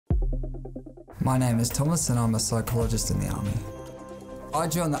My name is Thomas and I'm a psychologist in the Army. I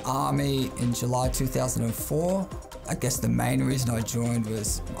joined the Army in July 2004. I guess the main reason I joined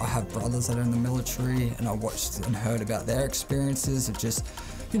was I have brothers that are in the military and I watched and heard about their experiences of just,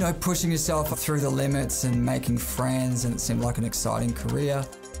 pushing yourself through the limits and making friends, and it seemed like an exciting career.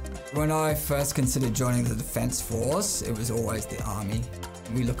 When I first considered joining the Defence Force, it was always the Army.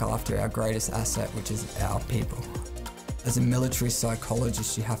 We look after our greatest asset, which is our people. As a military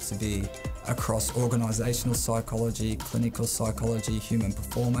psychologist, you have to be across organisational psychology, clinical psychology, human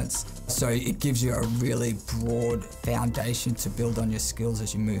performance. So it gives you a really broad foundation to build on your skills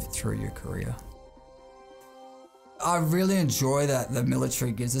as you move through your career. I really enjoy that the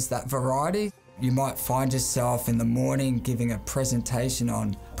military gives us that variety. You might find yourself in the morning giving a presentation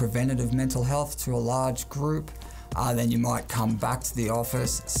on preventative mental health to a large group. Then you might come back to the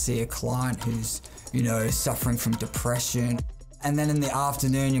office, see a client who's, suffering from depression. And then in the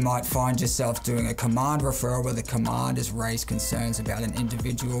afternoon, you might find yourself doing a command referral where the commanders raise concerns about an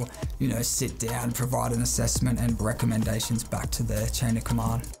individual, sit down, provide an assessment and recommendations back to the chain of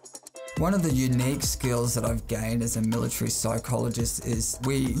command. One of the unique skills that I've gained as a military psychologist is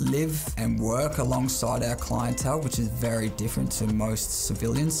we live and work alongside our clientele, which is very different to most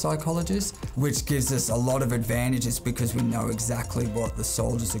civilian psychologists, which gives us a lot of advantages because we know exactly what the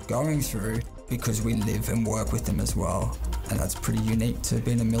soldiers are going through because we live and work with them as well. And that's pretty unique to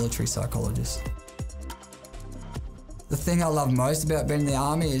being a military psychologist. The thing I love most about being in the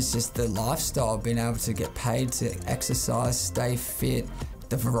Army is just the lifestyle, being able to get paid to exercise, stay fit,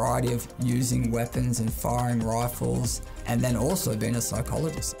 the variety of using weapons and firing rifles, and then also being a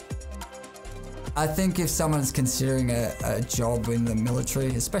psychologist. I think if someone's considering a job in the military,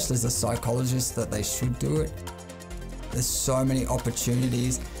 especially as a psychologist, that they should do it. There's so many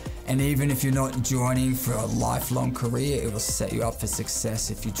opportunities, and even if you're not joining for a lifelong career, it will set you up for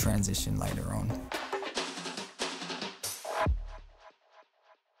success if you transition later on.